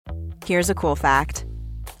Here's a cool fact.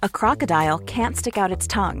 A crocodile can't stick out its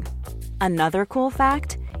tongue. Another cool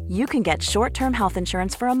fact, you can get short-term health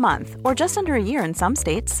insurance for a month or just under a year in some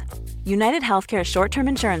states. United Healthcare short-term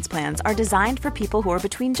insurance plans are designed for people who are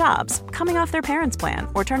between jobs, coming off their parents' plan,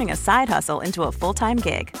 or turning a side hustle into a full-time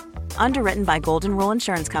gig. Underwritten by Golden Rule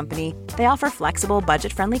Insurance Company, they offer flexible,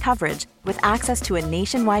 budget-friendly coverage with access to a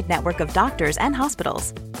nationwide network of doctors and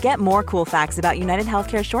hospitals. Get more cool facts about United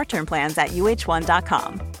Healthcare short-term plans at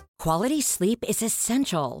uh1.com. Quality sleep is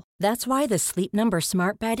essential. That's why the Sleep Number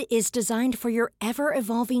Smart Bed is designed for your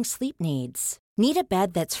ever-evolving sleep needs. Need a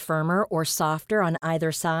bed that's firmer or softer on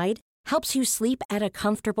either side? Helps you sleep at a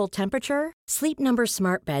comfortable temperature? Sleep Number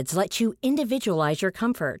Smart Beds let you individualize your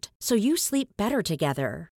comfort, so you sleep better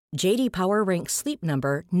together. J.D. Power ranks Sleep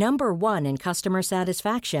Number number 1 in customer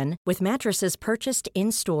satisfaction with mattresses purchased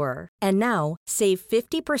in-store. And now, save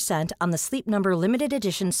 50% on the Sleep Number Limited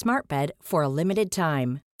Edition Smart Bed for a limited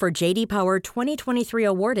time. For J.D. Power 2023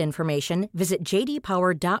 award information, visit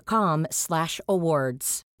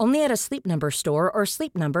jdpower.com/awards. Only at a Sleep Number store or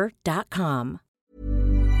sleepnumber.com.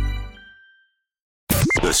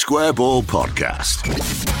 The Square Ball Podcast.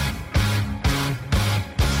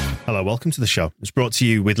 Hello, welcome to the show. It's brought to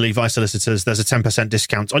you with Levi Solicitors. There's a 10%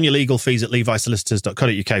 discount on your legal fees at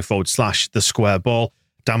levisolicitors.co.uk/the Square Ball.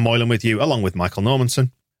 Dan Moylan with you, along with Michael Normanson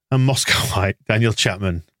and Moscow White, Daniel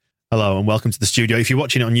Chapman. Hello and welcome to the studio. If you're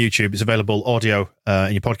watching it on YouTube, it's available audio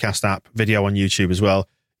in your podcast app, video on YouTube as well.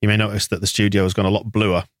 You may notice that the studio has gone a lot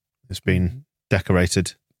bluer. It's been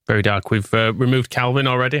decorated. Very dark. We've removed Kalvin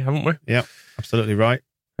already, haven't we? Yeah, absolutely right.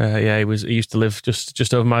 Yeah, he used to live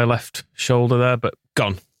just over my left shoulder there, but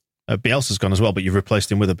gone. Bielsa's gone as well, but you've replaced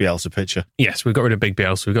him with a Bielsa picture. Yes, we've got rid of big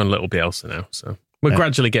Bielsa. We've gone little Bielsa now. So we're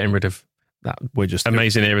gradually getting rid of that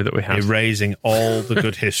amazing era that we had. Erasing all the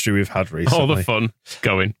good history we've had recently. All the fun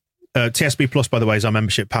going. TSB Plus, by the way, is our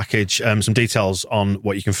membership package. Some details on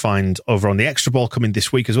what you can find over on the Extra Ball coming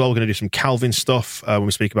this week as well. We're going to do some Kalvin stuff when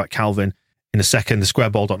we speak about Kalvin in a second.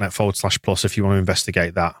 thesquareball.net/plus if you want to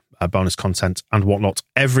investigate that. Bonus content and whatnot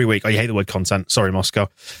every week. Oh, you hate the word content. Sorry, Moscow.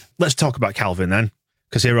 Let's talk about Kalvin then.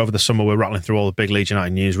 Because here over the summer, we're rattling through all the big Leeds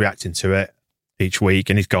United news, reacting to it each week,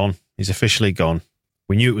 and he's gone. He's officially gone.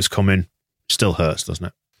 We knew it was coming. Still hurts, doesn't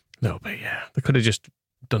it? No, but yeah. They could have just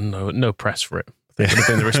done no press for it. I think it would have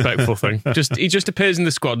been the respectful thing. He just appears in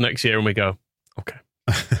the squad next year and we go, okay.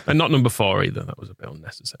 And not number 4 either. That was a bit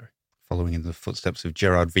unnecessary. Following in the footsteps of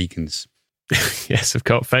Gerard Vikens. Yes, of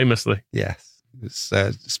course, famously. Yes. It's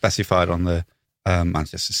specified on the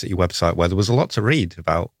Manchester City website where there was a lot to read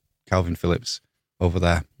about Kalvin Phillips over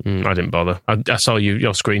there. I didn't bother. I saw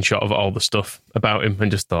your screenshot of all the stuff about him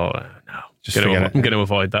and just thought, no, I'm going to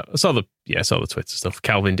avoid that. I saw the Twitter stuff.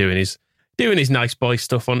 Kalvin doing his nice boy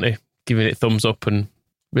stuff, wasn't he? Giving it thumbs up and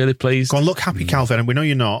really pleased. Go on, look happy, Kalvin. And we know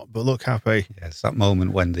you're not, but look happy. Yeah, it's that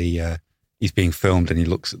moment when he's being filmed and he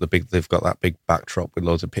looks at they've got that big backdrop with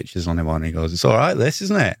loads of pictures on him on. And he goes, "It's all right, this,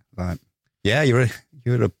 isn't it?" Like, yeah, you're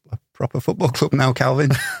a proper football club now,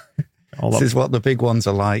 Kalvin. This is what the big ones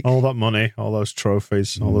are like. All that money, all those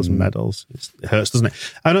trophies, all those medals. It hurts, doesn't it?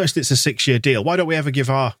 I noticed it's a 6-year deal. Why don't we ever give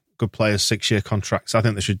our good players 6-year contracts? I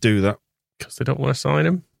think they should do that. Because they don't want to sign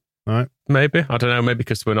him. Right. Maybe. I don't know. Maybe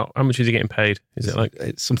because we're not. How much is he getting paid? Is it like...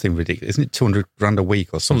 It's something ridiculous. Isn't it 200 grand a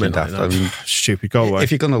week or something like that? I mean, stupid. Go away.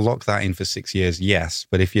 If you're going to lock that in for 6 years, yes.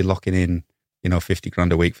 But if you're locking in, 50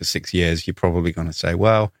 grand a week for 6 years, you're probably going to say,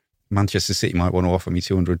 well, Manchester City might want to offer me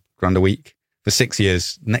 200 grand a week for 6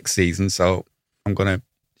 years next season. So I'm going to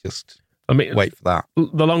just wait for that.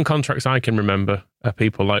 The long contracts I can remember are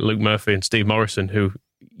people like Luke Murphy and Steve Morrison,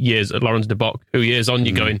 Lawrence de Bock, who years on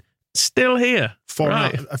you're going, still here.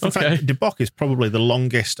 4.5. In fact, de Bock is probably the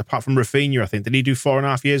longest, apart from Rafinha, I think. Did he do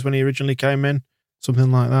 4.5 years when he originally came in?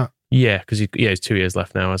 Something like that. Yeah, because he's 2 years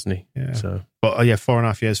left now, hasn't he? Yeah. So. But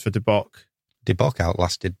 4.5 years for de Bock. De Bock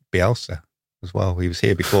outlasted Bielsa as well. He was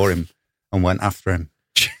here before him and went after him.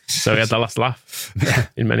 So he had the last laugh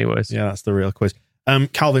in many ways. Yeah, that's the real quiz.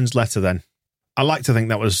 Kalvin's letter then. I like to think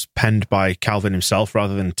that was penned by Kalvin himself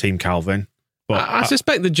rather than Team Kalvin. But I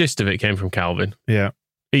suspect the gist of it came from Kalvin. Yeah.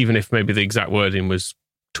 Even if maybe the exact wording was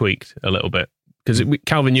tweaked a little bit. Because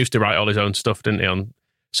Kalvin used to write all his own stuff, didn't he, on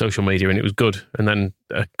social media, and it was good. And then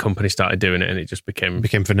a company started doing it and it just became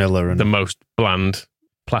vanilla and the most bland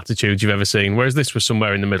platitudes you've ever seen. Whereas this was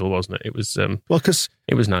somewhere in the middle, wasn't it? It was because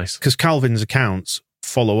it was nice. Because Kalvin's accounts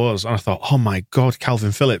follow us, and I thought, oh my God,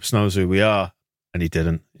 Kalvin Phillips knows who we are, and he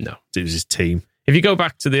didn't. No, it was his team. If you go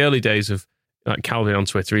back to the early days of like Kalvin on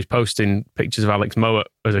Twitter, he's posting pictures of Alex Mowat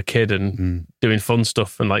as a kid and doing fun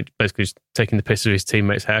stuff and like basically just taking the piss of his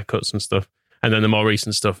teammates' haircuts and stuff. And then the more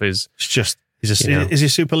recent stuff is it's just Is he a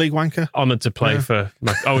Super League wanker? Honoured to play for...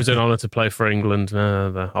 Always an honour to play for England,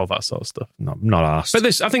 all that sort of stuff. Not asked.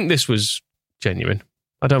 But I think this was genuine.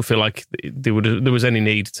 I don't feel like there was any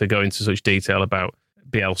need to go into such detail about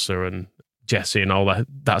Bielsa and Jesse and all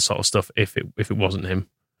that sort of stuff if it wasn't him,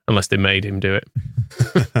 unless they made him do it.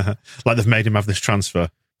 Like they've made him have this transfer.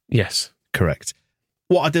 Yes. Correct.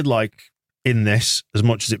 What I did like in this, as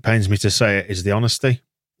much as it pains me to say it, is the honesty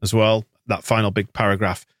as well. That final big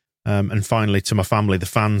paragraph. And finally, to my family, the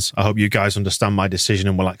fans, I hope you guys understand my decision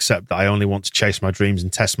and will accept that I only want to chase my dreams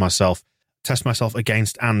and test myself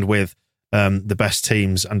against and with the best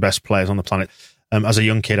teams and best players on the planet. As a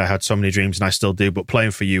young kid, I had so many dreams and I still do, but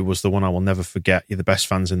playing for you was the one I will never forget. You're the best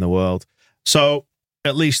fans in the world. So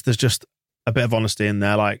at least there's just a bit of honesty in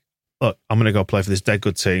there. Like, look, I'm going to go play for this dead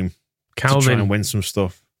good team Kalvin, to try and win some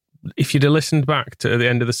stuff. If you'd have listened back to the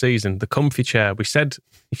end of the season, the comfy chair, we said,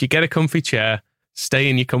 if you get a comfy chair, stay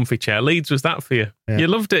in your comfy chair. Leeds was that for you. Yeah. You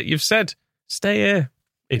loved it. You've said, stay here.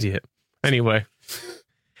 Idiot. Anyway.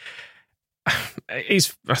 I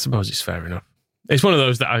suppose it's fair enough. It's one of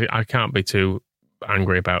those that I can't be too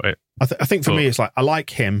angry about it. I think for me, it's like, I like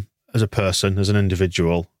him as a person, as an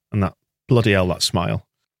individual, and that bloody hell, that smile.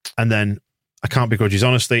 And then I can't begrudge his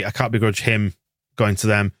honesty. I can't begrudge him going to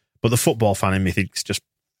them. But the football fan in me thinks just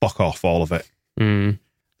fuck off all of it. Mm.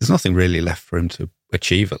 There's nothing really left for him to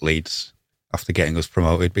achieve at Leeds after getting us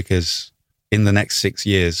promoted, because in the next 6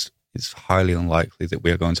 years, it's highly unlikely that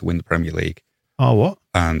we are going to win the Premier League. Oh, what?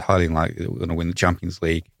 And highly unlikely that we're going to win the Champions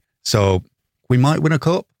League. So we might win a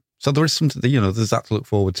cup. So there is something, there's that to look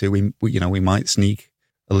forward to. We might sneak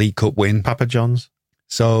a League Cup win. Papa John's.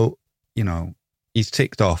 So, he's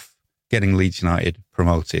ticked off getting Leeds United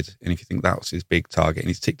promoted. And if you think that was his big target, and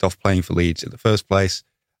he's ticked off playing for Leeds in the first place.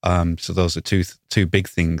 So those are two big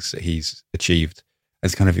things that he's achieved.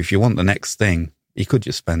 It's kind of, if you want the next thing, he could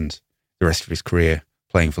just spend the rest of his career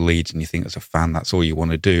playing for Leeds, and you think as a fan, that's all you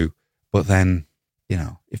want to do. But then,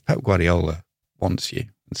 if Pep Guardiola wants you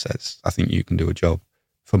and says, I think you can do a job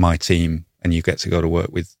for my team, and you get to go to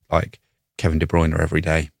work with like Kevin De Bruyne every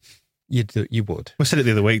day, you would. We said it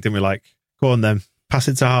the other week, didn't we? Like, go on then, pass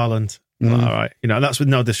it to Haaland. All right. That's with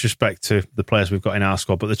no disrespect to the players we've got in our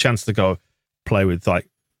squad, but the chance to go play with like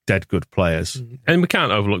dead good players. And we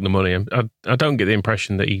can't overlook the money. I don't get the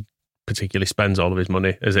impression that he particularly spends all of his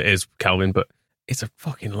money as it is Kalvin, but it's a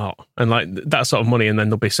fucking lot. And like that sort of money, and then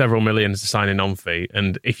there'll be several million as a signing on fee.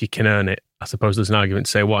 And if you can earn it, I suppose there's an argument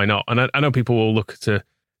to say why not. And I know people will look to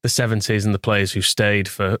the 70s and the players who stayed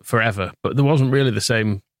for forever, but there wasn't really the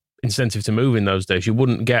same incentive to move in those days. You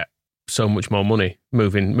wouldn't get so much more money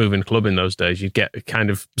moving a club in those days. You'd get kind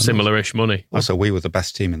of similar-ish money. Also, we were the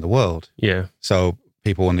best team in the world. Yeah. So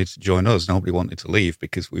people wanted to join us. Nobody wanted to leave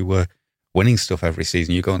because we were winning stuff every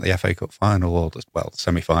season. You go into the FA Cup final or the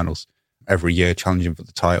semi-finals every year, challenging for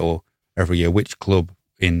the title every year. Which club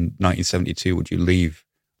in 1972 would you leave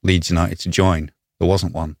Leeds United to join? There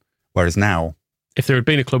wasn't one. Whereas now, if there had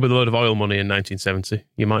been a club with a load of oil money in 1970,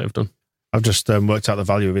 you might have done. I've just worked out the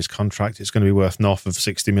value of his contract. It's going to be worth north of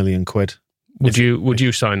 60 million quid. Would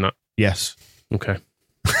you sign that? Yes. Okay.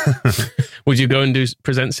 Would you go and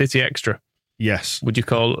present City Extra? Yes. Would you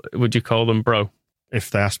call them bro? If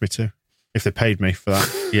they asked me to. If they paid me for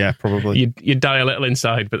that. Yeah, probably. You'd die a little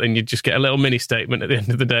inside, but then you'd just get a little mini statement at the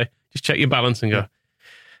end of the day. Just check your balance and go,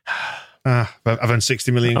 Ah, I've earned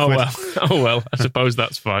 60 million quid. Oh, well, I suppose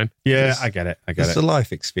that's fine. Yeah, I get it. It's the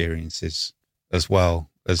life experiences as well.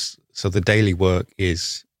 So the daily work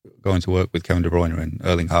is going to work with Kevin De Bruyne and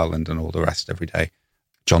Erling Haaland and all the rest every day.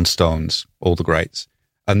 John Stones, all the greats.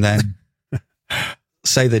 And then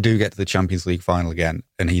say they do get to the Champions League final again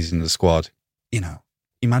and he's in the squad. You know,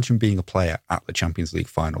 imagine being a player at the Champions League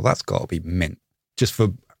final. That's got to be mint. Just for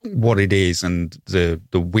what it is and the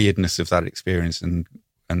weirdness of that experience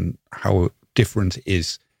and how different it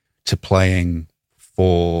is to playing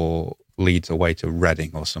for Leeds away to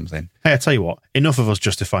Reading or something. Hey, I tell you what, enough of us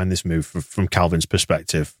justifying this move from Kalvin's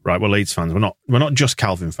perspective, right? We're Leeds fans. We're not just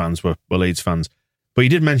Kalvin fans, we're Leeds fans. But you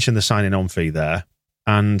did mention the signing on fee there.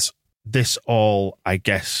 And this all, I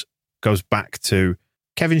guess, goes back to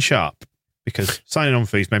Kevin Sharp, because signing on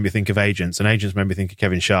fees made me think of agents and agents made me think of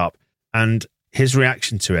Kevin Sharp. And his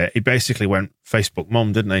reaction to it, he basically went Facebook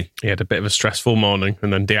mum, didn't he? He had a bit of a stressful morning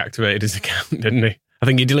and then deactivated his account, didn't he? I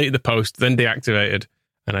think he deleted the post, then deactivated.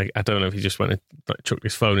 And I don't know if he just went and chucked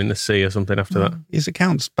his phone in the sea or something after that. His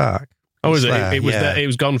account's back. Oh, is it? It was there. It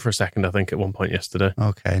was gone for a second, I think, at one point yesterday.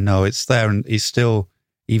 Okay, no, it's there, and he's still,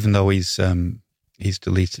 even though he's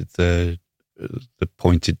deleted the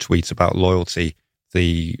pointed tweets about loyalty,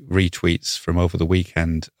 the retweets from over the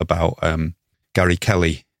weekend about Gary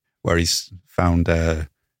Kelly, where he's found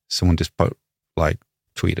someone just like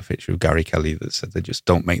tweeted a picture of Gary Kelly that said they just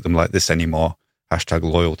don't make them like this anymore.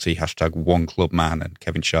 #loyalty, #1clubman. And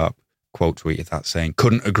Kevin Sharp quote tweeted that saying,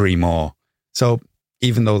 couldn't agree more. So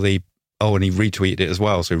even though and he retweeted it as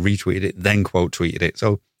well. So he retweeted it, then quote tweeted it.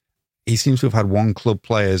 So he seems to have had one club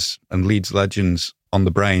players and Leeds legends on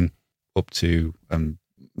the brain up to,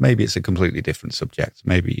 maybe it's a completely different subject.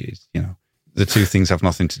 Maybe it's, the two things have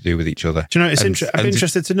nothing to do with each other. Do you know, I'm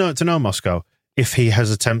interested to know, Moscow, if he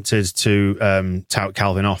has attempted to tout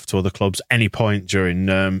Kalvin off to other clubs any point during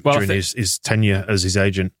his tenure as his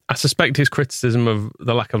agent. I suspect his criticism of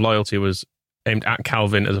the lack of loyalty was aimed at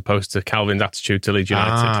Kalvin as opposed to Kalvin's attitude to Leeds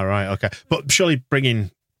United. Ah, right, okay. But surely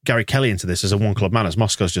bringing Gary Kelly into this as a one-club man, as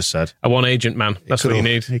Moscow's just said. A one-agent man. That's what you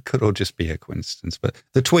need. It could all just be a coincidence. But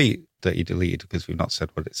the tweet that he deleted, because we've not said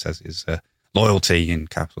what it says, is loyalty in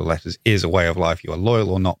capital letters is a way of life. You are loyal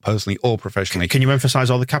or not, personally or professionally. Can you emphasise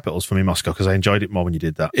all the capitals for me, Moscow? Because I enjoyed it more when you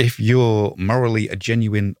did that. If you're morally a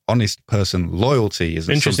genuine, honest person, loyalty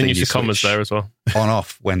isn't interesting something use you of commas there as well. On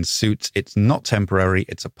off when suits. It's not temporary.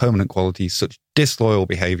 It's a permanent quality. Such disloyal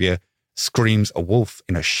behaviour screams a wolf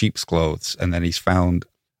in a sheep's clothes. And then he's found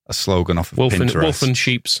a slogan off of Pinterest. Wolf and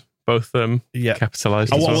sheep's. Both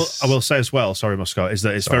capitalised. I will say as well, sorry, Moscow, is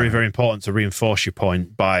that it's very, very important to reinforce your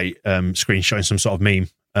point by screenshotting some sort of meme.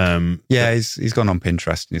 He's gone on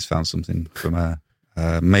Pinterest and he's found something from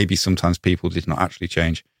maybe sometimes people did not actually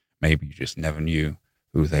change. Maybe you just never knew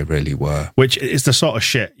who they really were. Which is the sort of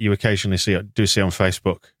shit you occasionally see on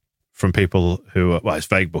Facebook from people who are, it's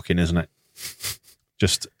vague booking, isn't it?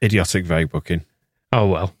 Just idiotic vague booking. Oh,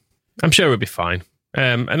 well. I'm sure it'll be fine.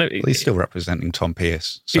 He's still representing Tom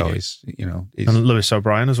Pearce, so he's and Lewis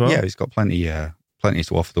O'Brien as well. Yeah, he's got plenty to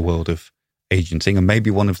offer the world of agenting, and maybe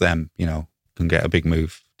one of them, can get a big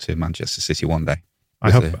move to Manchester City one day.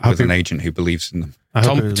 With an agent who believes in them.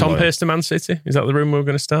 Tom Pearce to Man City? Is that the rumour we're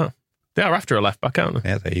going to start? They are after a left back, aren't they?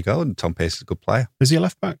 Yeah, there you go. And Tom Pearce is a good player. Is he a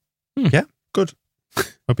left back? Yeah, good.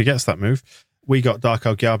 Hope he gets that move. We got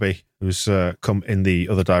Darko Gyabi, who's come in the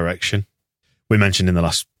other direction. We mentioned in the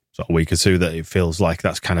last sort of week or two that it feels like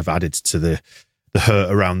that's kind of added to the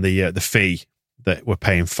hurt around the fee that we're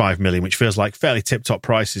paying $5 million, which feels like fairly tip-top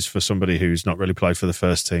prices for somebody who's not really played for the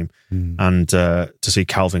first team. And to see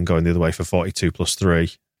Kalvin going the other way for 42 plus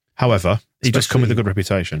 3. However, he does come with a good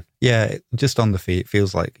reputation. Yeah, just on the fee, it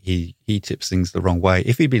feels like he tips things the wrong way.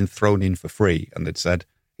 If he'd been thrown in for free and they'd said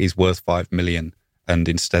he's worth $5 million, and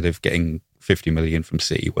instead of getting 50 million from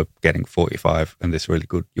City, we're getting 45 and this really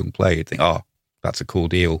good young player, you'd think, that's a cool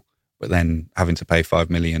deal. But then having to pay 5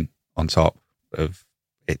 million on top of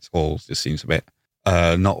it all just seems a bit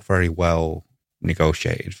not very well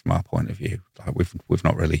negotiated from our point of view. Like we've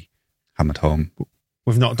not really hammered home.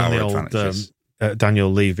 We've not done the old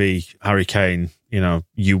Daniel Levy, Harry Kane.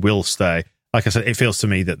 You will stay. Like I said, it feels to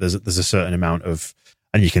me that there's a certain amount of,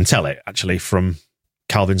 and you can tell it actually from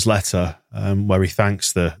Kalvin's letter where he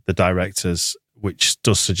thanks the directors, which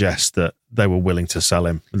does suggest that they were willing to sell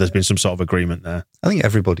him. There's been some sort of agreement there. I think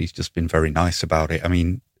everybody's just been very nice about it. I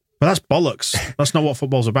mean... But that's bollocks. That's not what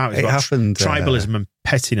football's about. It's about tribalism and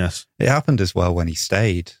pettiness. It happened as well when he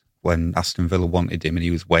stayed, when Aston Villa wanted him and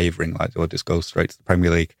he was wavering, like, do I just go straight to the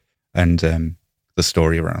Premier League? And the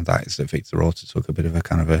story around that is that Victor Orta took a bit of a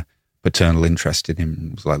kind of a paternal interest in him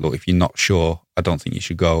and was like, look, if you're not sure, I don't think you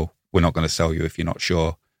should go. We're not going to sell you if you're not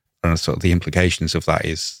sure. And sort of the implications of that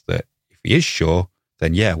is that if he is sure,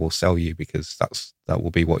 then yeah, we'll sell you because that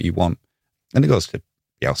will be what you want. And it goes to,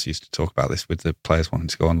 Bielsa used to talk about this with the players wanting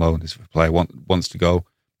to go on loan. If a player wants to go,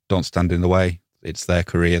 don't stand in the way. It's their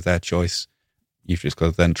career, their choice. You've just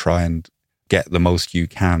got to then try and get the most you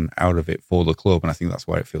can out of it for the club. And I think that's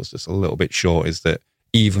where it feels just a little bit short, is that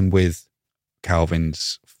even with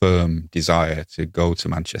Kalvin's firm desire to go to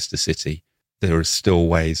Manchester City, there are still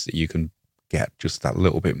ways that you can get just that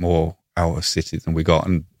little bit more out of City than we got.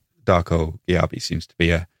 And Darko Gyabi seems to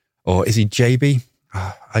be or is he JB?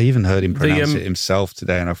 I even heard him pronounce it himself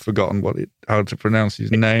today, and I've forgotten how to pronounce his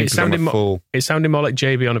name. It sounded more like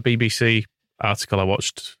JB on a BBC article I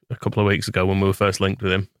watched a couple of weeks ago when we were first linked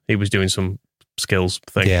with him. He was doing some skills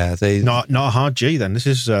thing. Yeah, not a hard G then. This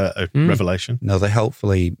is a revelation. No, they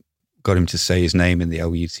helpfully got him to say his name in the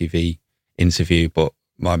LUTV interview, but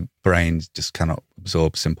my brain just cannot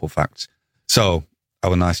absorb simple facts. So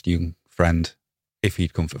our nice young friend, if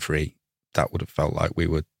he'd come for free, that would have felt like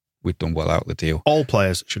we'd done well out of the deal. All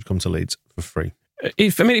players should come to Leeds for free.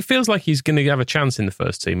 It feels like he's going to have a chance in the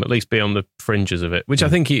first team, at least be on the fringes of it, which I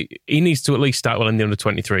think he needs to at least start well in the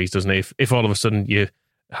under-23s, doesn't he? If all of a sudden you're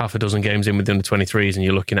half a dozen games in with the under-23s and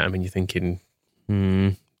you're looking at him and you're thinking,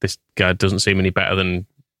 this guy doesn't seem any better than,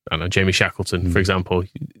 I don't know, Jamie Shackleton, for example,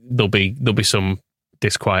 there'll be some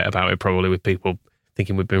disquiet about it, probably, with people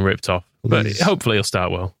thinking we've been ripped off. But hopefully he'll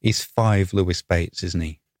start well. He's 5 Lewis Bates, isn't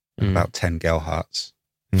he? About 10 Gelharts.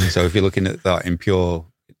 So if you're looking at that in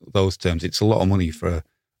those terms, it's a lot of money for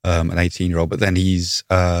an 18-year-old. But then is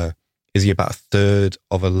he about a third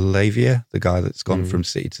of a Lavia, the guy that's gone from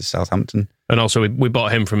City to Southampton? And also we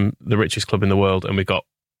bought him from the richest club in the world, and we got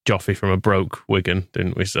Joffrey from a broke Wigan,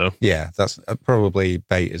 didn't we? So yeah, that's probably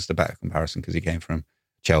Bate is the better comparison because he came from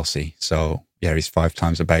Chelsea. So yeah, he's 5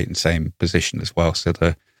 times a Bate in the same position as well. So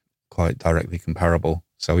they're quite directly comparable.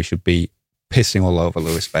 So he should be pissing all over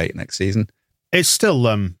Lewis Bate next season. It's still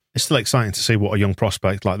exciting to see what a young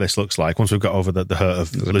prospect like this looks like once we've got over the hurt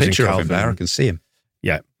of losing picture Kalvin. Of him there. I can see him.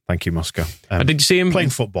 Yeah, thank you, Moscow. Did you see him playing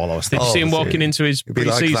football? Did you see him walking into his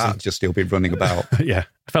pre-season? Like that, just he'll be running about. Yeah,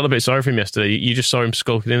 I felt a bit sorry for him yesterday. You just saw him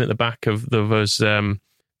skulking in at the back of obviously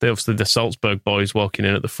the Salzburg boys walking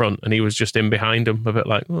in at the front, and he was just in behind them, a bit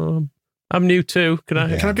like, oh, I'm new too. Can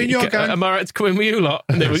I be in your gang? Am I right to come in with you lot?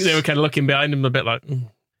 And they were kind of looking behind him a bit like,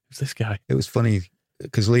 who's this guy? It was funny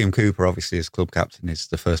because Liam Cooper, obviously as club captain, is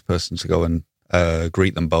the first person to go and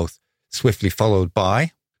greet them both, swiftly followed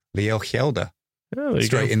by Leo Hjelde. Oh,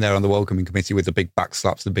 straight in there on the welcoming committee with the big back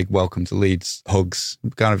slaps, the big welcome to Leeds hugs.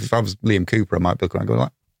 Kind of, if I was Liam Cooper, I might be looking around going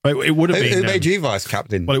like, it would have been. Who made you vice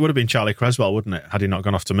captain? Well, it would have been Charlie Creswell, wouldn't it? Had he not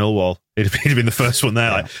gone off to Millwall, he'd have been the first one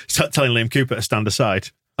there, like telling Liam Cooper to stand aside.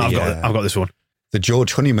 I've got this one. The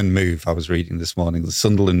George Honeyman move I was reading this morning. The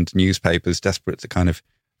Sunderland newspapers, desperate to kind of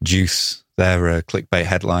juice their clickbait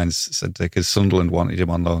headlines, said because Sunderland wanted him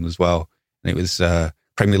on loan as well, and it was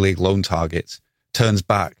Premier League loan targets. Turns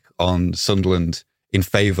back on Sunderland in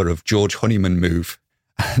favour of George Honeyman move.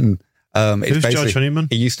 And who's George Honeyman?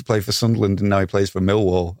 He used to play for Sunderland and now he plays for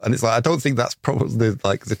Millwall. And it's like, I don't think that's probably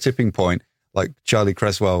like the tipping point. Like Charlie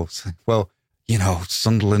Creswell, well,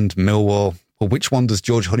 Sunderland, Millwall. Well, which one does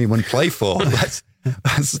George Honeyman play for?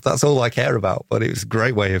 That's all I care about. But it was a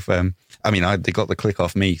great way of, they got the click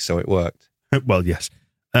off me, so it worked. Well, yes.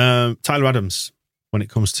 Tyler Adams, when it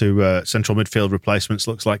comes to central midfield replacements,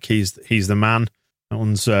 looks like he's the man. That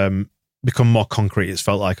one's become more concrete, it's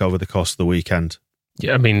felt like, over the course of the weekend.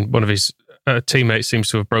 Yeah, I mean, one of his teammates seems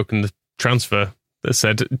to have broken the transfer that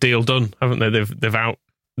said deal done, haven't they? They've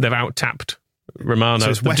out tapped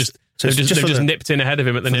Romano. So they've just nipped in ahead of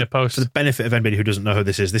him at the near post. For the benefit of anybody who doesn't know who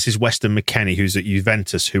this is Weston McKennie, who's at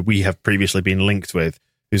Juventus, who we have previously been linked with,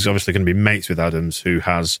 who's obviously going to be mates with Adams, who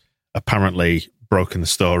has apparently broken the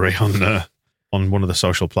story on one of the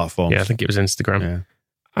social platforms. Yeah, I think it was Instagram. Yeah.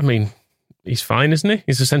 I mean, he's fine, isn't he?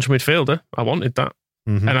 He's a central midfielder. I wanted that.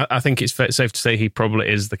 Mm-hmm. And I think it's safe to say he probably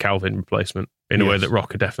is the Kalvin replacement in a way that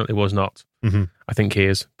Rocker definitely was not. Mm-hmm. I think he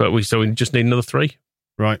is. But we just need another 3.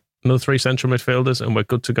 Right. Another 3 central midfielders and we're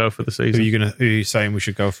good to go for the season. Who are you saying we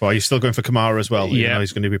should go for? Are you still going for Kamara as well? Yeah.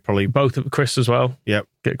 He's going to be probably... Both of Chris as well. Yep.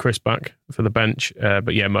 Get Chris back for the bench.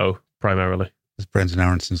 But yeah, Mo primarily. There's Brendan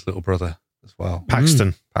Aronson's little brother as well.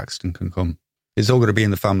 Paxton. Paxton can come. It's all going to be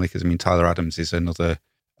in the family because, Tyler Adams is another...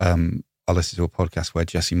 I listened to a podcast where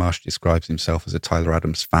Jesse Marsh describes himself as a Tyler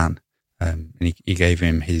Adams fan. And he gave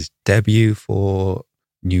him his debut for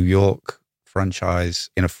New York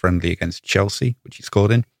franchise in a friendly against Chelsea, which he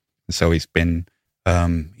scored in. And so he's been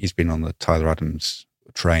on the Tyler Adams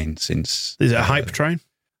train since. Is it a hype train?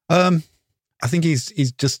 I think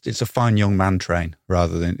it's a fine young man train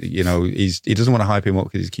rather than, he doesn't want to hype him up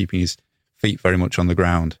because he's keeping his feet very much on the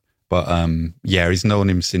ground. But he's known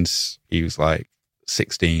him since he was like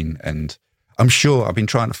 16. And I'm sure I've been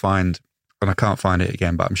trying to find, and I can't find it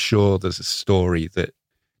again, but I'm sure there's a story that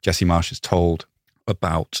Jesse Marsh has told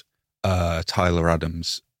about Tyler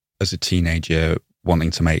Adams as a teenager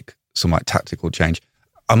wanting to make some like tactical change.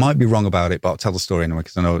 I might be wrong about it, but I'll tell the story anyway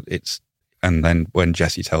because I know and then when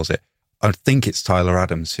Jesse tells it, I think it's Tyler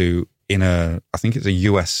Adams who I think it's a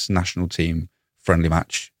US national team friendly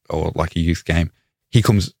match or like a youth game.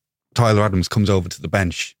 Tyler Adams comes over to the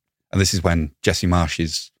bench and this is when Jesse Marsh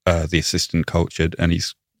is the assistant coach and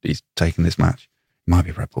he's taking this match. It might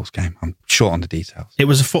be Red Bull's game. I'm short on the details. It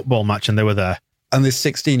was a football match and they were there. And this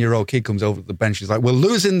 16-year-old kid comes over to the bench. He's like, we're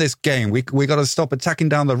losing this game. We got to stop attacking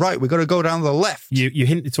down the right. We got to go down the left. You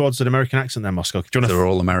hinted towards an American accent there, Moscow. They're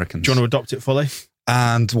all Americans. Do you want to adopt it fully?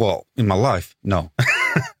 And what? In my life? No.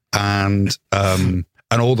 and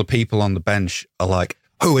all the people on the bench are like,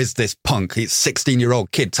 who is this punk? He's a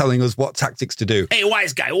 16-year-old kid telling us what tactics to do. Hey,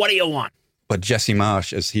 wise guy, what do you want? But Jesse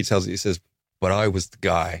Marsh, as he tells it, he says, but I was the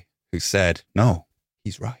guy who said, no,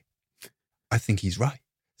 he's right. I think he's right.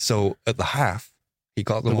 So at the half, he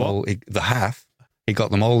got them all. He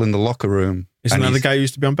got them all in the locker room. Isn't that the guy who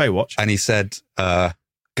used to be on Baywatch? And he said,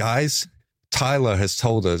 guys, Tyler has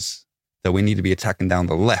told us that we need to be attacking down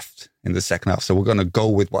the left in the second half. So we're going to go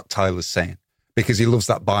with what Tyler's saying because he loves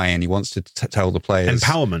that buy-in. He wants to tell the players.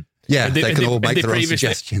 Empowerment. Yeah, they can all make their own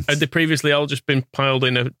suggestions. Had they previously all just been piled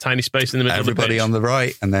in a tiny space in the middle Everybody of the pitch? on the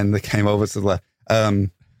right, and then they came over to the left.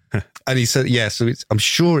 And he said, yeah, so I'm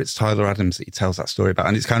sure it's Tyler Adams that he tells that story about.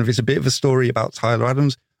 And it's a bit of a story about Tyler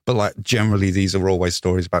Adams, but like generally these are always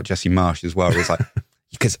stories about Jesse Marsch as well. It's like,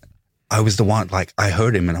 because I was the one, like I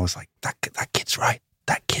heard him and I was like, that kid's right.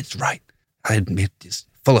 That kid's right. I admit it's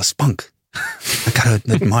full of spunk. I gotta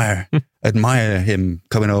admire him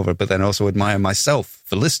coming over, but then also admire myself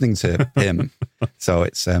for listening to him. So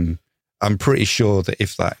it's, I'm pretty sure that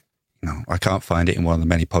if that, I can't find it in one of the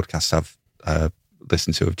many podcasts I've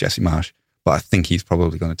listened to of Jesse Marsch, but I think he's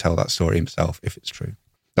probably going to tell that story himself if it's true.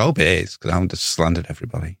 I hope it is, because I haven't just slandered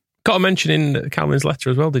everybody. Got a mention in Kalvin's letter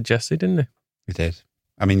as well, did Jesse, didn't he? He did.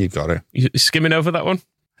 I mean, you've got to. You skimming over that one?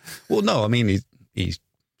 Well, no, I mean, he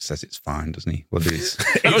says it's fine, doesn't he? What is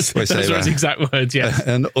those are his exact words, yes.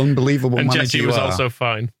 An unbelievable and manager Jesse was also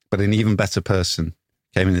fine. But an even better person.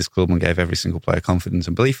 Came in this club and gave every single player confidence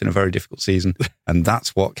and belief in a very difficult season. And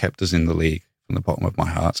that's what kept us in the league from the bottom of my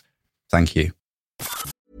heart. Thank you.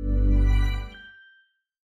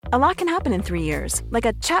 A lot can happen in 3 years, like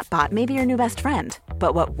a chatbot may be your new best friend.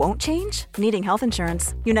 But what won't change? Needing health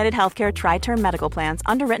insurance. United Healthcare Tri-Term Medical Plans,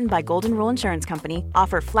 underwritten by Golden Rule Insurance Company,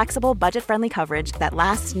 offer flexible, budget-friendly coverage that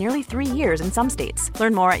lasts nearly 3 years in some states.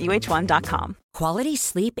 Learn more at uh1.com. Quality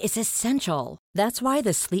sleep is essential. That's why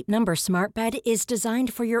the Sleep Number Smart Bed is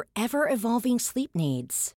designed for your ever-evolving sleep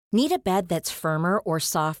needs. Need a bed that's firmer or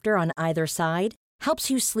softer on either side?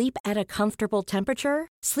 Helps you sleep at a comfortable temperature?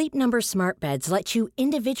 Sleep Number Smart Beds let you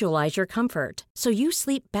individualize your comfort, so you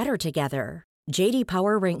sleep better together. J.D.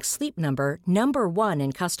 Power ranks Sleep Number number 1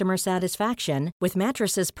 in customer satisfaction with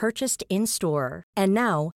mattresses purchased in-store. And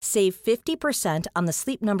now, save 50% on the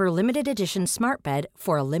Sleep Number Limited Edition Smart Bed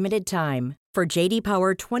for a limited time. For J.D.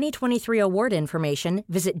 Power 2023 award information,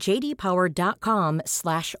 visit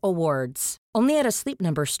jdpower.com/awards. Only at a Sleep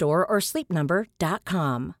Number store or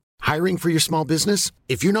sleepnumber.com. Hiring for your small business?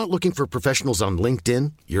 If you're not looking for professionals on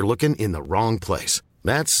LinkedIn, you're looking in the wrong place.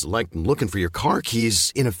 That's like looking for your car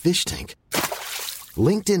keys in a fish tank.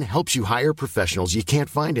 LinkedIn helps you hire professionals you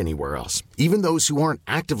can't find anywhere else, even those who aren't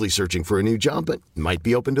actively searching for a new job but might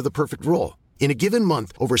be open to the perfect role. In a given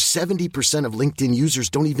month, over 70% of LinkedIn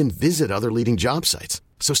users don't even visit other leading job sites.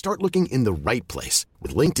 So start looking in the right place.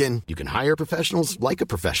 With LinkedIn, you can hire professionals like a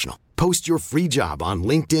professional. Post your free job on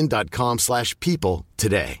linkedin.com/people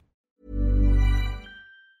today.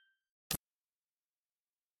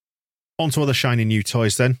 On to other shiny new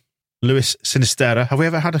toys then. Luis Sinistera. Have we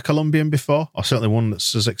ever had a Colombian before? Or certainly one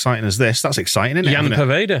that's as exciting as this. That's exciting, isn't it? Jan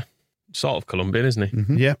Poveda. Sort of Colombian, isn't he?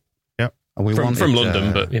 Mm-hmm. Yeah. And we from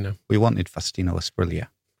London, but we wanted Faustino Asprilla,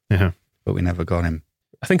 but we never got him.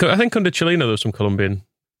 I think under Chileno there was some Colombian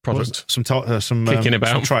products, some kicking about,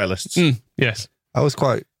 some trialists. Yes, I was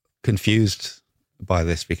quite confused by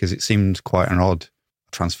this because it seemed quite an odd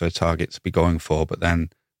transfer target to be going for. But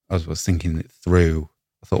then as I was thinking it through,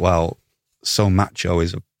 I thought, well, So Macho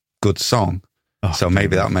is a good song, so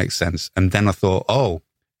maybe that makes sense. And then I thought, oh,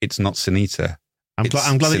 it's not Sinita. I'm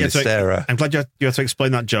glad that you had to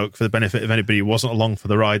explain that joke for the benefit of anybody who wasn't along for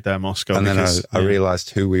the ride there, Moscow. And then I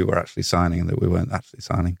realised who we were actually signing and that we weren't actually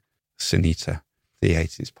signing Sinita, the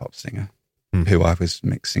 80s pop singer, who I was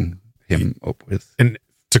mixing him up with.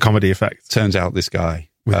 To comedy effect. Turns out this guy.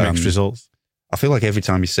 With mixed results. I feel like every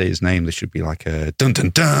time you say his name, there should be like a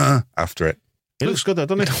dun-dun-dun after it. He looks good though,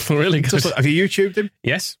 doesn't he? Really good. Have you YouTubed him?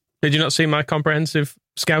 Yes. Did you not see my comprehensive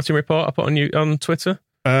scouting report I put on Twitter?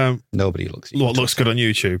 Nobody looks. What looks good on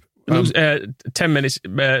YouTube? 10 minutes,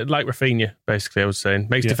 like Rafinha, basically. I was saying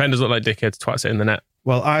makes defenders look like dickheads, twats it in the net.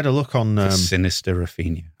 Well, I had a look on sinister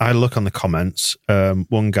Rafinha. I had a look on the comments.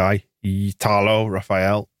 One guy, Italo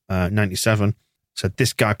Rafael, 97, said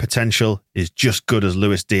this guy potential is just good as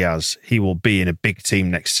Luis Diaz. He will be in a big team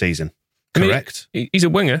next season. Correct. I mean, he's a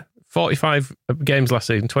winger. 45 games last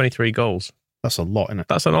season, 23 goals. That's a lot, isn't it?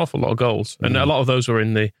 That's an awful lot of goals, and a lot of those were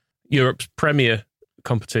in the Europe's Premier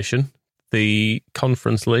competition, the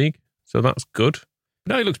Conference League, so that's good.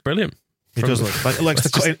 No, he looks brilliant. He does look like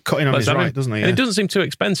the cutting on his right, doesn't he? Yeah. And it doesn't seem too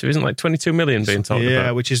expensive, isn't it? Like 22 million being talked about.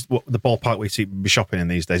 Yeah, which is what the ballpark we see be shopping in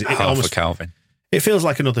these days. Half for Kalvin. It feels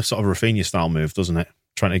like another sort of Rafinha style move, doesn't it?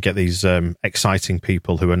 Trying to get these exciting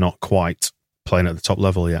people who are not quite playing at the top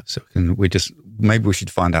level yet. So maybe we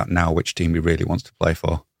should find out now which team he really wants to play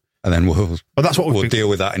for, and then we'll deal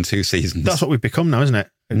with that in 2 seasons. That's what we've become now, isn't it?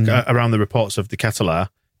 Around the reports of the Catalar,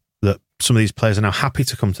 that some of these players are now happy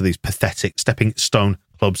to come to these pathetic stepping stone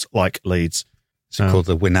clubs like Leeds. It's called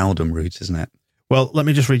the Wijnaldum route, isn't it? Well, let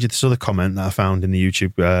me just read you this other comment that I found in the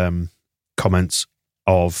YouTube comments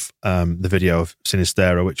of the video of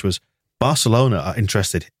Sinistero, which was, Barcelona are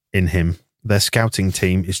interested in him. Their scouting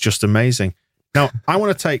team is just amazing. Now, I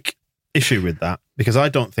want to take issue with that because I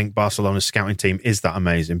don't think Barcelona's scouting team is that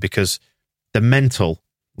amazing because they're mental.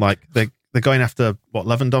 Like, they're going after,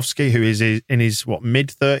 Lewandowski, who is in his,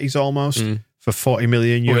 mid-30s almost, for 40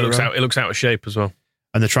 million euro. Well, it looks out of shape as well.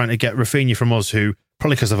 And they're trying to get Rafinha from us, who,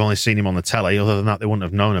 probably because they've only seen him on the telly, other than that, they wouldn't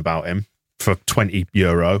have known about him, for 20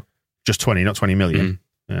 euro. Just 20, not 20 million.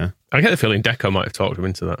 Yeah. I get the feeling Deco might have talked him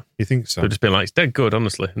into that. You think so? They've just been like, it's dead good,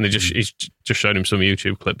 honestly. And he's just showed him some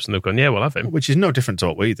YouTube clips and they've gone, yeah, we'll have him. Which is no different to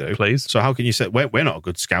what we do. Please. So how can you say, we're not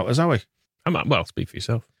good scouters, are we? Well, speak for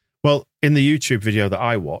yourself. Well, in the YouTube video that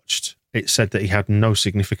I watched, it said that he had no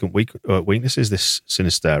significant weaknesses, this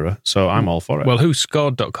Sinistera. So I'm all for it. Well,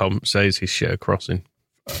 WhoScored.com says he's shit at crossing.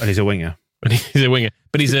 And he's a winger. But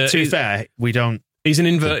he's to be fair, we don't. He's an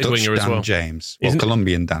inverted winger as well. Dan James. Or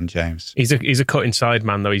Colombian Dan James. He's a cut inside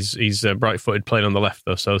man, though. He's bright-footed playing on the left,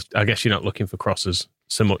 though. So I guess you're not looking for crosses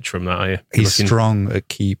so much from that, are you? He's strong at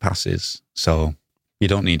key passes. So you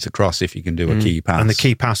don't need to cross if you can do a key pass. And the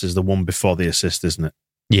key pass is the one before the assist, isn't it?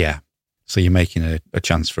 Yeah. So you're making a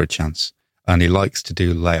chance for a chance. And he likes to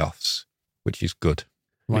do layoffs, which is good.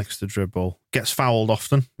 Likes to dribble. Gets fouled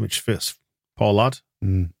often, which fits. Poor lad.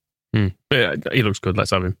 But he looks good.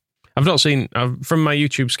 Let's have him. I've not seen, from my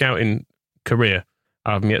YouTube scouting career,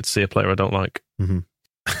 I haven't yet to see a player I don't like. Mm-hmm.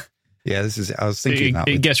 Yeah, I was thinking that.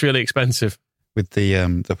 It gets really expensive. With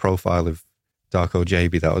the profile of Darko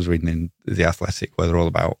JB that I was reading in The Athletic, where they're all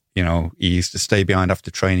about, he used to stay behind after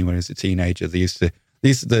training when he was a teenager.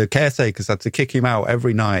 The caretakers had to kick him out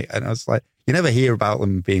every night. And I was like, you never hear about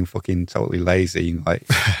them being fucking totally lazy. Like,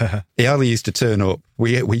 he hardly used to turn up.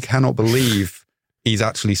 We cannot believe he's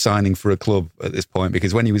actually signing for a club at this point,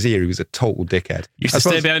 because when he was here, he was a total dickhead. Used to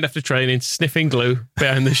stay behind after training, sniffing glue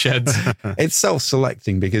behind the sheds. It's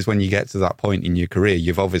self-selecting, because when you get to that point in your career,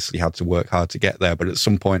 you've obviously had to work hard to get there. But at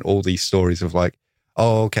some point, all these stories of like,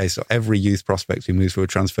 oh, okay, so every youth prospect who moves for a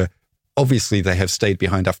transfer, obviously they have stayed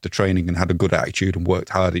behind after training and had a good attitude and worked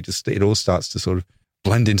hard. It all starts to sort of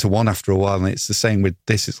blend into one after a while. And it's the same with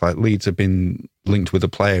this. It's like Leeds have been linked with a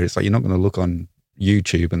player. It's like, you're not going to look on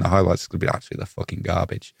YouTube and the highlights are going to be actually they're fucking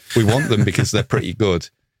garbage. We want them because they're pretty good.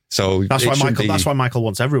 So that's why Michael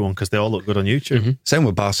wants everyone, because they all look good on YouTube. Mm-hmm. Same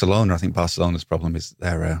with Barcelona. I think Barcelona's problem is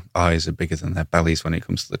their eyes are bigger than their bellies when it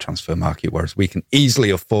comes to the transfer market, whereas we can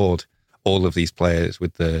easily afford all of these players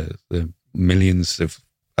with the millions of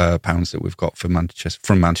pounds that we've got from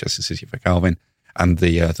Manchester City for Kalvin, and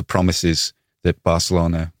the promises that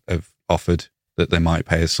Barcelona have offered that they might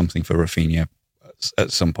pay us something for Rafinha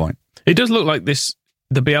at some point. It does look like the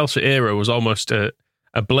Bielsa era was almost a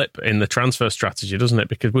blip in the transfer strategy, doesn't it?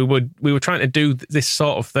 Because we were trying to do this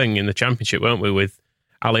sort of thing in the Championship, weren't we, with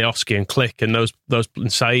Alioski and Klick and those and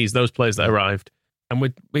Saiz, those players that arrived.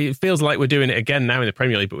 And it feels like we're doing it again now in the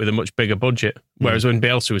Premier League, but with a much bigger budget. Whereas when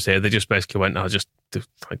Bielsa was here, they just basically went, "No, just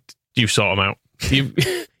you sort them out.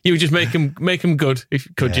 You just make them good,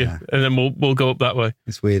 could you? And then we'll go up that way."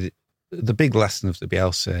 It's weird. The big lesson of the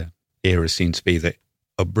Bielsa era seemed to be that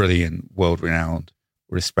a brilliant, world-renowned,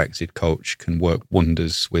 respected coach can work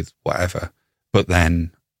wonders with whatever. But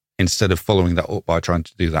then, instead of following that up by trying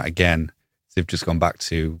to do that again, they've just gone back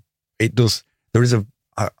to it.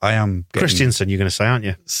 I am Christensen. You're going to say, aren't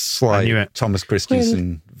you? Slight Thomas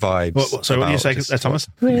Christensen vibes. So what do you say, Thomas?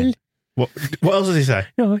 Well, what else does he say?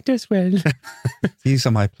 No, just well. These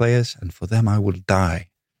are my players, and for them I will die.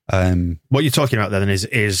 What you're talking about then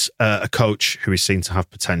is a coach who is seen to have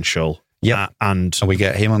potential. Yeah, and we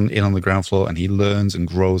get him in on the ground floor, and he learns and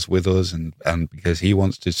grows with us, and because he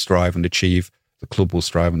wants to strive and achieve, the club will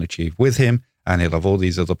strive and achieve with him, and he'll have all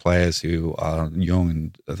these other players who are young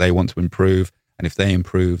and they want to improve, and if they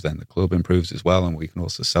improve, then the club improves as well, and we can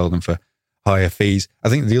also sell them for higher fees. I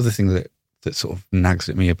think the other thing that sort of nags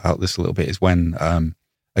at me about this a little bit is when,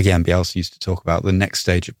 again, Bielsa used to talk about the next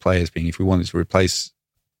stage of players being, if we wanted to replace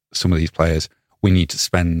some of these players, we need to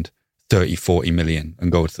spend 30, 40 million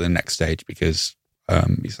and go to the next stage, because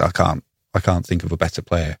I can't think of a better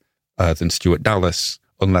player than Stuart Dallas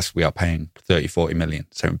unless we are paying 30, 40 million.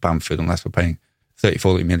 So in Bamford, unless we're paying 30,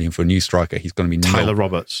 40 million for a new striker, he's going to be Tyler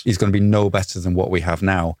Roberts. He's going to be no better than what we have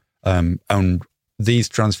now. And these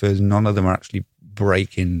transfers, none of them are actually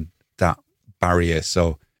breaking that barrier.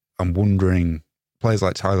 So I'm wondering, players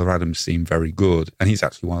like Tyler Adams seem very good, and he's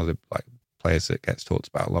actually one of the players that gets talked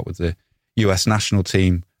about a lot with the US national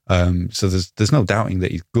team. So there's no doubting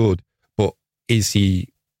that he's good, but is he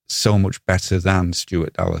so much better than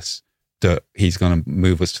Stuart Dallas that he's going to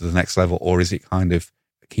move us to the next level, or is it kind of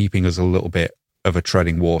keeping us a little bit of a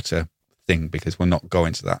treading water thing because we're not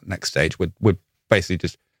going to that next stage. We're basically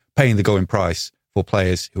just paying the going price for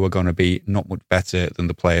players who are going to be not much better than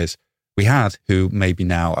the players we had, who maybe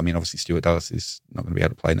now, I mean, obviously Stuart Dallas is not going to be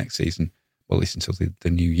able to play next season, or at least until the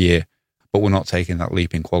new year, but we're not taking that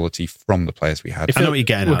leap in quality from the players we had. I know what you're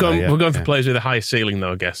getting We're going for players with a higher ceiling,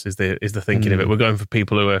 though, I guess, is the thinking of it. We're going for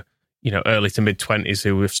people who are, early to mid-20s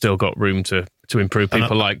who have still got room to improve.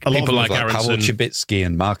 People like Aronson. Pavel Chibitsky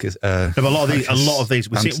and Marcus. A lot of these,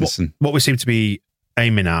 what we seem to be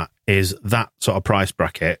aiming at is that sort of price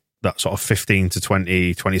bracket, that sort of 15 to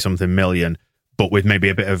 20-something million, but with maybe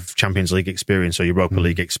a bit of Champions League experience or Europa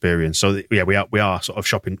League experience. So, yeah, we are sort of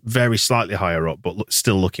shopping very slightly higher up, but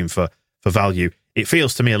still looking for value. It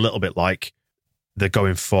feels to me a little bit like they're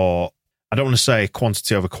going for, I don't want to say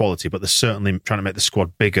quantity over quality, but they're certainly trying to make the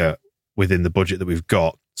squad bigger within the budget that we've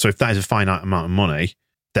got. So if that is a finite amount of money,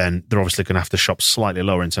 then they're obviously going to have to shop slightly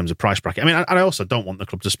lower in terms of price bracket. I mean, I also don't want the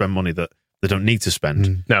club to spend money that they don't need to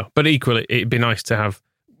spend. No, but equally, it'd be nice to have,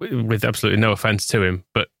 with absolutely no offence to him,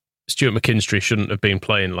 but Stuart McKinstry shouldn't have been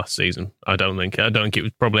playing last season. I don't think it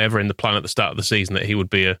was probably ever in the plan at the start of the season that he would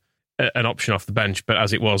be an option off the bench. But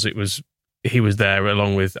as it was, he was there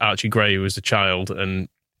along with Archie Gray, who was a child, and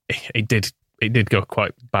it did go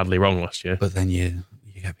quite badly wrong last year. But then you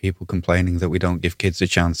get people complaining that we don't give kids a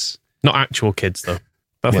chance. Not actual kids, though.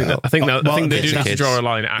 I think they do have to draw a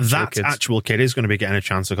line at actual kids. That actual kid is going to be getting a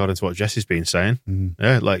chance, according to what Jesse's been saying.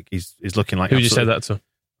 Yeah, like he's looking like. Who did you say that to?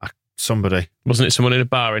 Somebody. Wasn't it someone in a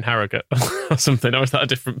bar in Harrogate or something? Or was that a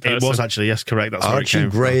different person? It was actually, yes, correct. That's Archie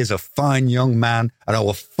Gray is a fine young man, and I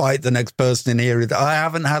will fight the next person in here that I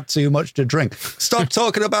haven't had too much to drink. Stop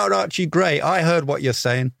talking about Archie Gray. I heard what you're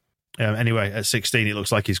saying. Anyway, at 16, it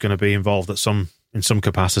looks like he's going to be involved in some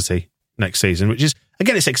capacity next season, which is,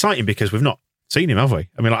 again, it's exciting because we've not seen him, have we?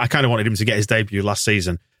 I mean, I kind of wanted him to get his debut last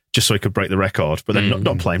season just so he could break the record, but then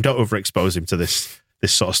not play him. Don't overexpose him to this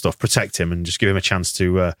sort of stuff. Protect him and just give him a chance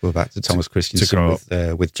to. We're back to Thomas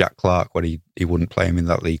Christensen with Jack Clark, where he wouldn't play him in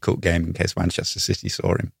that League Cup game in case Manchester City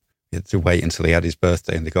saw him. He had to wait until he had his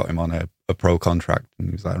birthday and they got him on a pro contract. And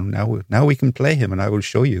he was like, now we can play him and I will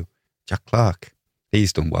show you. Jack Clark,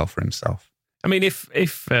 he's done well for himself. I mean, if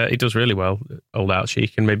he does really well, old Archie, he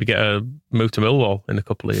can maybe get a move to Millwall in a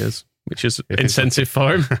couple of years, which is incentive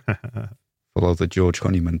for him. Follow the George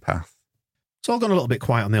Honeyman path. It's all gone a little bit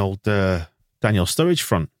quiet on the old Daniel Sturridge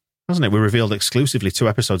front, hasn't it? We revealed exclusively 2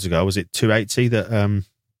 episodes ago. Was it 280 that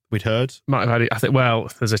we'd heard? Might have had it. I think. Well,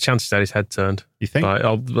 there's a chance he's had his head turned. You think?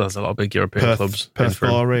 There's a lot of big European clubs. Perth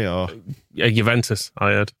Glory or Juventus.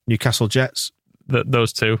 I heard Newcastle Jets.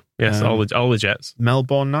 Those two. Yes, all the Jets.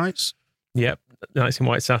 Melbourne Knights. Yep, Knights in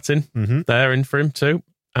white satin. They're in for him too.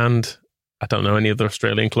 And I don't know any other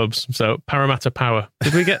Australian clubs. So Parramatta Power.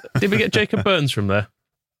 Did we get Jacob Burns from there?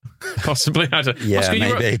 Possibly.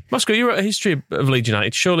 Maybe. Moscow, you wrote a history of Leeds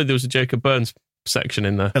United. Surely there was a Jacob Burns section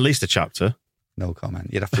in there. At least a chapter. No comment.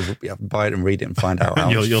 You'd have to buy it and read it and find out how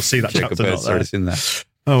you'll see that Jacob chapter Burns story's in there.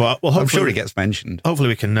 Oh well, I'm sure it gets mentioned. Hopefully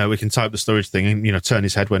we can type the Sturridge thing and turn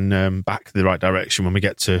his head when back the right direction when we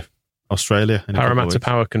get to Australia. Parramatta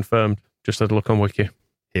Power confirmed. Just had a look on Wiki.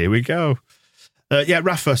 Here we go.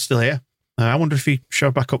 Rafa's still here. I wonder if he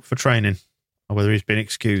showed back up for training or whether he's been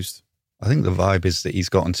excused. I think the vibe is that he's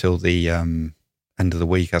got until the end of the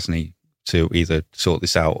week, hasn't he, to either sort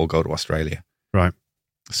this out or go to Australia. Right.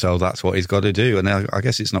 So that's what he's got to do. And I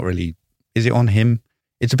guess it's not really... Is it on him?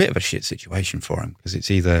 It's a bit of a shit situation for him because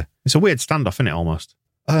it's either... It's a weird standoff, isn't it, almost?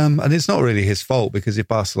 And it's not really his fault because if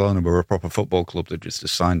Barcelona were a proper football club, they'd just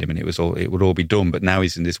assigned him and it would all be done. But now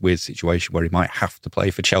he's in this weird situation where he might have to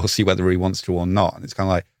play for Chelsea whether he wants to or not. And it's kind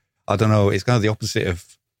of like, I don't know, it's kind of the opposite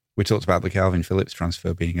of... We talked about the Kalvin Phillips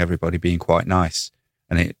transfer everybody being quite nice.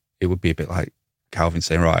 And it would be a bit like Kalvin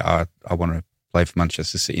saying, right, I want to play for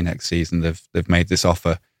Manchester City next season. They've made this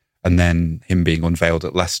offer. And then him being unveiled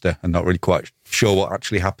at Leicester and not really quite sure what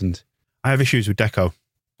actually happened. I have issues with Deco.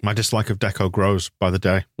 My dislike of Deco grows by the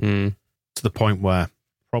day to the point where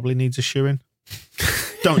probably needs a shoe-in.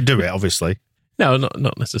 Don't do it, obviously. No,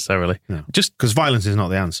 not necessarily. No. Just because violence is not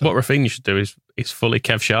the answer. What Rafinha should do is fully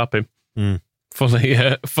Kev Sharp him.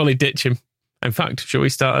 Fully ditch him. In fact, shall we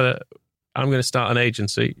start I'm going to start an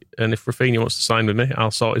agency, and if Rafinha wants to sign with me,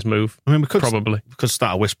 I'll sort his move. I mean, we could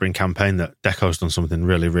start a whispering campaign that Deco's done something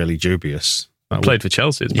really, really dubious. He played for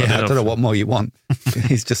Chelsea. Yeah, I don't know what more you want.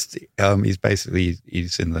 He's just he's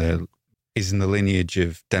in the lineage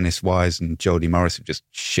of Dennis Wise and Jody Morris, of just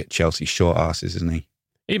shit Chelsea short asses, isn't he?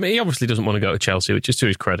 He obviously doesn't want to go to Chelsea, which is to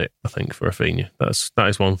his credit, I think, for Rafinha. That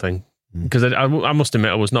is one thing. Because I must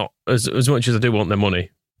admit, I was not, as much as I do want their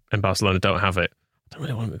money, and Barcelona don't have it, I don't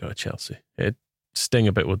really want him to go to Chelsea. sting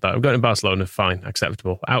a bit with that. We're going to Barcelona, fine,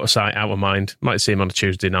 acceptable. Out of sight, out of mind. Might see him on a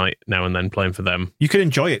Tuesday night now and then playing for them. You could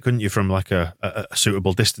enjoy it, couldn't you, from like a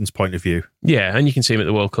suitable distance point of view? Yeah, and you can see him at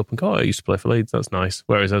the World Cup and go, I used to play for Leeds, that's nice.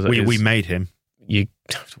 Whereas as we made him. You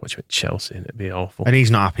have to watch him at Chelsea and it'd be awful. And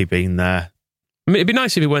he's not happy being there. I mean, it'd be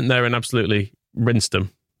nice if he went there and absolutely rinsed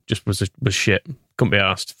them. Just was shit. Couldn't be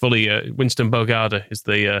asked. Fully, Winston Bogarde is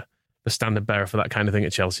the standard bearer for that kind of thing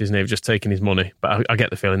at Chelsea, isn't he? Just taking his money. But I get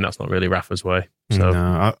the feeling that's not really Rafa's way. So.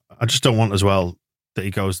 No, I just don't want as well that he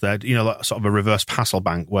goes there. You know, like sort of a reverse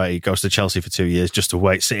Hasselbank where he goes to Chelsea for 2 years just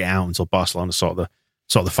to sit it out until Barcelona sort the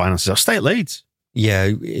finances out. Stay at Leeds.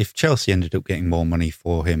 Yeah, if Chelsea ended up getting more money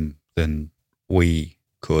for him than we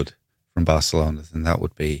could from Barcelona, then that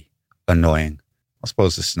would be annoying. I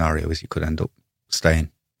suppose the scenario is he could end up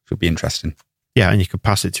staying. Should be interesting. Yeah, and you could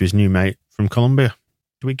pass it to his new mate from Colombia.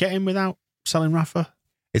 Do we get him without selling Rafa?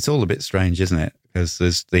 It's all a bit strange, isn't it? Because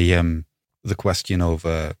there's the question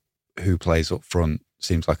over who plays up front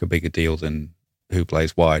seems like a bigger deal than who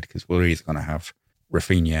plays wide, because we're either going to have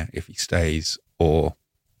Rafinha if he stays, or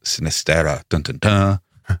Sinistera,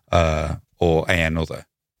 or another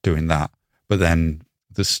doing that. But then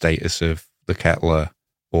the status of the Kettler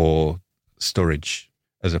or Sturridge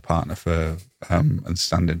as a partner for and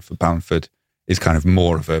standing for Bamford is kind of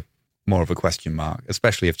more of a question mark,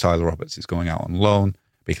 especially if Tyler Roberts is going out on loan,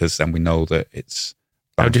 because then we know that it's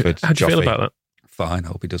Bamford. How do you feel about that? Fine,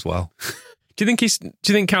 hope he does well. Do you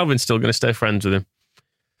think Kalvin's still going to stay friends with him?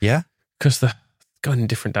 Yeah, because they're going in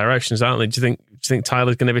different directions, aren't they? Do you think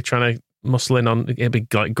Tyler's going to be trying to muscle in on? It'll be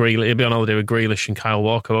like Grealish. He'll be on holiday with Grealish and Kyle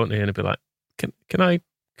Walker, won't he? And he'll be like, "Can I?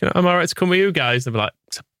 Am I right to come with you guys?" They'll be like,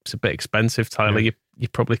 "It's a bit expensive, Tyler. Yeah. You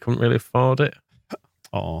probably couldn't really afford it."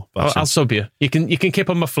 Oh, I'll sub you. You can keep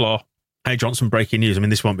on my floor. Hey, Johnson, breaking news. I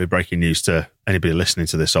mean, this won't be breaking news to anybody listening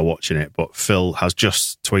to this or watching it, but Phil has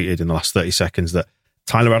just tweeted in the last 30 seconds that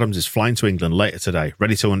Tyler Adams is flying to England later today,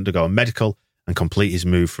 ready to undergo a medical and complete his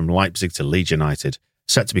move from Leipzig to Leeds United,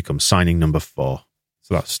 set to become signing number 4.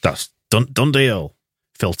 So that's done deal.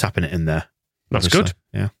 Phil tapping it in there. That's obviously. Good.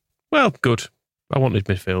 Yeah. Well, good. I wanted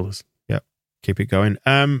midfielders. Yeah. Keep it going.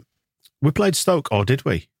 We played Stoke, or did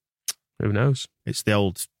we? Who knows? It's the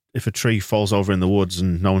old, if a tree falls over in the woods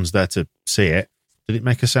and no one's there to see it, did it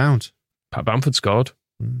make a sound? Pat Bamford scored.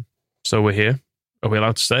 So we're here. Are we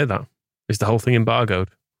allowed to say that? Is the whole thing embargoed?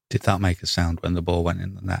 Did that make a sound when the ball went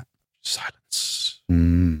in the net? Silence.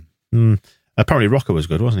 Apparently Rocker was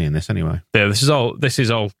good, wasn't he, in this anyway? Yeah, this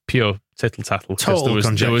is all pure tittle tattle. Total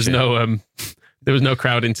there was no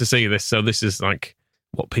crowd in to see this, so this is like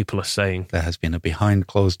what people are saying. There has been a behind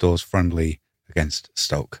closed doors friendly against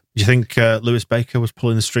Stoke. Do you think Lewis Baker was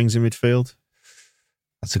pulling the strings in midfield?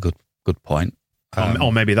 That's a good point.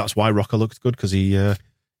 Or maybe that's why Rocker looked good, because he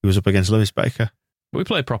was up against Lewis Baker. We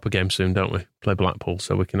play a proper game soon, don't we? Play Blackpool,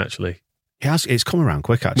 so we can actually... It's come around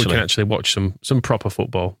quick, actually. We can actually watch some proper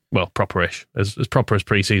football. Well, proper-ish. As proper as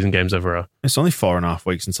pre-season games ever are. It's only 4.5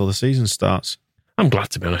 weeks until the season starts. I'm glad,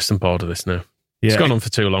 to be honest. I'm bored of this now. Yeah, it's gone on for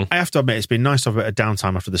too long. I have to admit, it's been nice to have a bit of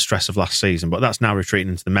downtime after the stress of last season, but that's now retreating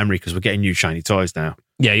into the memory because we're getting new shiny toys now.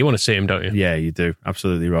 Yeah, you want to see them, don't you? Yeah, you do.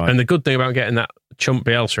 Absolutely right. And the good thing about getting that chump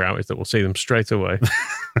Bielsa out is that we'll see them straight away.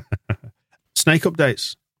 Snake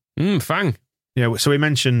updates. Fang. Yeah, so we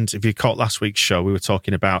mentioned, if you caught last week's show, we were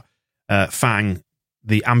talking about Fang,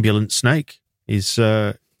 the ambulant snake. He's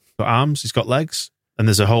got arms, he's got legs, and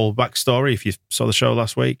there's a whole backstory, if you saw the show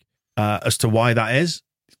last week, as to why that is.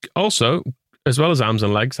 Also, as well as arms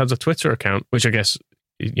and legs, has a Twitter account, which I guess,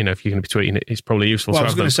 you know, if you're going to be tweeting it, it's probably useful. Well, I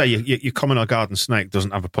was going to say, your common or garden snake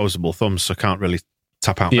doesn't have opposable thumbs, so can't really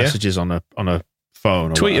tap out messages on a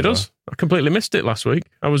phone. Or tweeted whatever. Us. I completely missed it last week.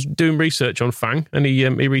 I was doing research on Fang, and he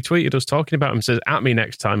retweeted us talking about him. Says, "At me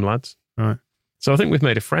next time, lads." Right. So I think we've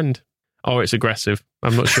made a friend. Or it's aggressive.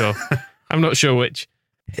 I'm not sure. I'm not sure which.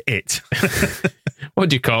 It. What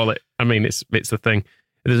do you call it? I mean, it's the thing.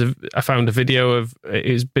 I found a video of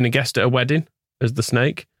he's been a guest at a wedding as the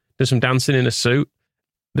snake. Does some dancing in a suit.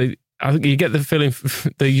 I think you get the feeling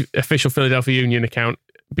the official Philadelphia Union account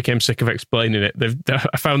became sick of explaining it.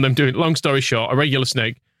 I found them doing, long story short, a regular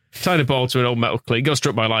snake tied a ball to an old metal cleat, got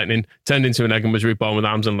struck by lightning, turned into an egg and was reborn with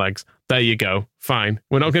arms and legs. There you go. Fine.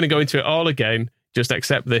 We're not going to go into it all again. Just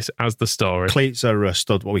accept this as the story. Cleats are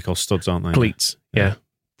what we call studs, aren't they? Cleats. Yeah.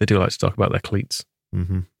 They do like to talk about their cleats.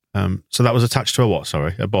 Mm-hmm. So that was attached to a what?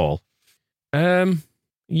 Sorry, a ball.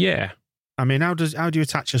 Yeah. I mean, how do you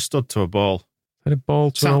attach a stud to a ball? Had a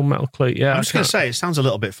ball to an old metal cleat. Yeah. I'm just going to say, it sounds a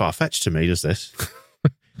little bit far fetched to me. Does this?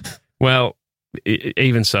 Well,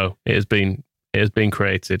 even so, it has been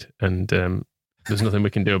created, and there's nothing we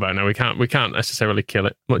can do about it now. We can't necessarily kill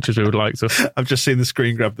it, much as we would like to. I've just seen the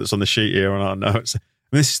screen grab that's on the sheet here on our notes.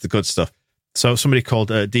 This is the good stuff. So somebody called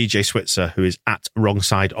DJ Switzer, who is at Wrong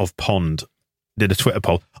Side of Pond, did a Twitter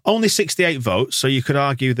poll. Only 68 votes, so you could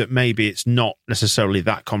argue that maybe it's not necessarily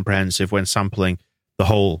that comprehensive when sampling the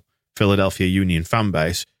whole Philadelphia Union fan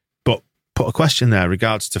base. But put a question there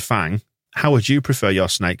regards to Fang. How would you prefer your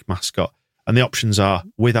snake mascot? And the options are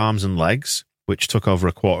with arms and legs, which took over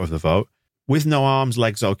a quarter of the vote. With no arms,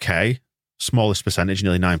 legs, okay. Smallest percentage,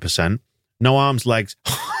 nearly 9%. No arms, legs,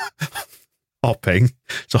 hopping.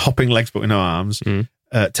 So hopping legs, but with no arms,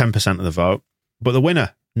 10% of the vote. But the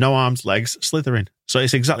winner, no arms, legs, slithering. So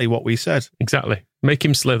it's exactly what we said. Exactly. Make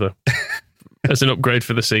him slither as an upgrade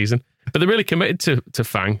for the season. But they're really committed to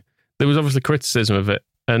Fang. There was obviously criticism of it.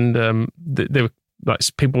 And they were like,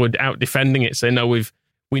 people were out defending it, saying, no,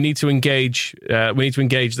 we need to engage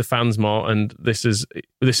the fans more, and this is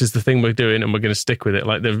the thing we're doing, and we're going to stick with it.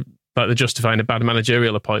 Like they're justifying a bad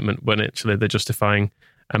managerial appointment when actually they're justifying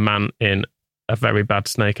a man in a very bad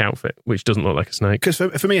snake outfit, which doesn't look like a snake. Because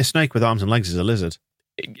for me, a snake with arms and legs is a lizard.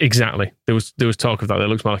 Exactly. There was talk of that. It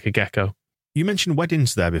looks more like a gecko. You mentioned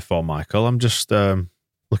weddings there before, Michael. I'm just looking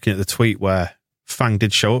at the tweet where Fang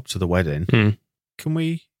did show up to the wedding. Can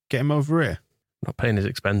we get him over here? Not paying his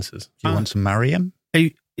expenses. Do you want to marry him?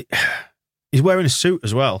 He's wearing a suit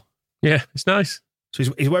as well. Yeah, it's nice. So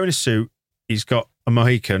he's wearing a suit. He's got a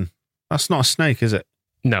Mohican. That's not a snake, is it?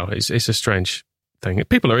 No, it's a strange thing.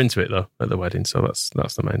 People are into it though at the wedding, so that's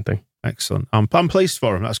the main thing. Excellent. I'm pleased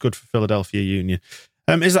for him. That's good for Philadelphia Union.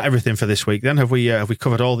 Is that everything for this week? Then have we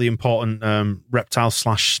covered all the important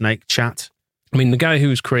reptile/snake chat? I mean, the guy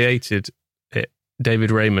who's created it, David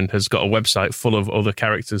Raymond, has got a website full of other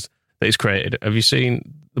characters that he's created. Have you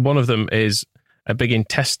seen? One of them is a big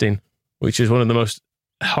intestine, which is one of the most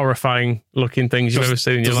horrifying looking things you've ever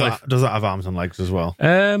seen in your life. Does that have arms and legs as well?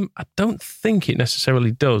 I don't think it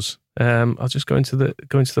necessarily does. I'll just go into the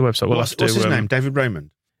website. What's his name? David Raymond.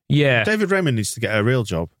 Yeah, David Raymond needs to get a real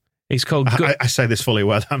job. He's called. I say this fully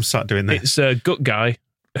well. I'm sat doing this. It's a Gut Guy,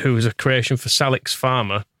 who is a creation for Salix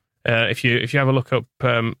Pharma. If you have a look up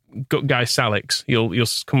Gut Guy Salix, you'll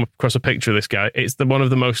come across a picture of this guy. It's one of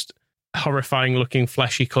the most horrifying looking,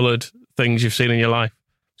 fleshy coloured things you've seen in your life.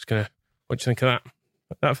 What do you think of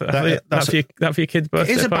that? That for your kid's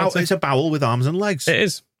birthday party? It's a bowel with arms and legs. It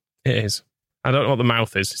is. I don't know what the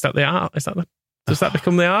mouth is. Is that the arse? Does that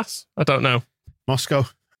become the arse? I don't know. Moscow?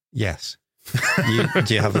 Yes.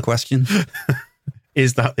 Do you have a question?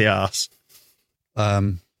 Is that the arse?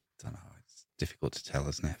 Don't know. It's difficult to tell,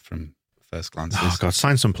 isn't it, from first glances? Oh, God,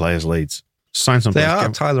 sign some players, Leeds. Sign some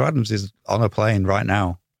players. Tyler Adams is on a plane right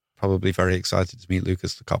now. Probably very excited to meet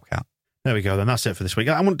Lucas the Copcat. There we go, then. That's it for this week.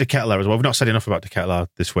 I want De Ketelaere as well. We've not said enough about De Ketelaere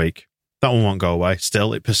this week. That one won't go away.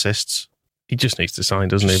 Still, it persists. He just needs to sign,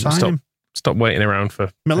 doesn't he? Stop waiting around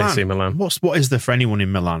for AC Milan. What is there for anyone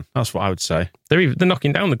in Milan? That's what I would say. They're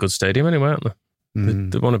knocking down the good stadium anyway, aren't they?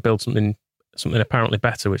 They want to build something apparently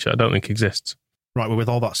better, which I don't think exists. Right, well, with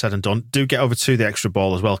all that said and done, do get over to the extra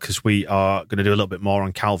ball as well, because we are going to do a little bit more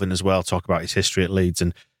on Kalvin as well, talk about his history at Leeds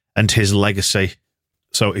and his legacy.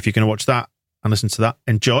 So if you're going to watch that and listen to that,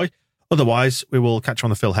 enjoy. Otherwise, we will catch you on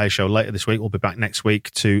the Phil Hay Show later this week. We'll be back next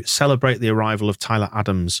week to celebrate the arrival of Tyler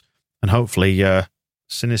Adams and hopefully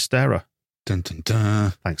Sinistera. Dun, dun,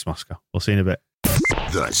 dun. Thanks, Moscow. We'll see you in a bit.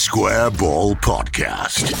 The Square Ball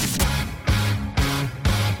Podcast.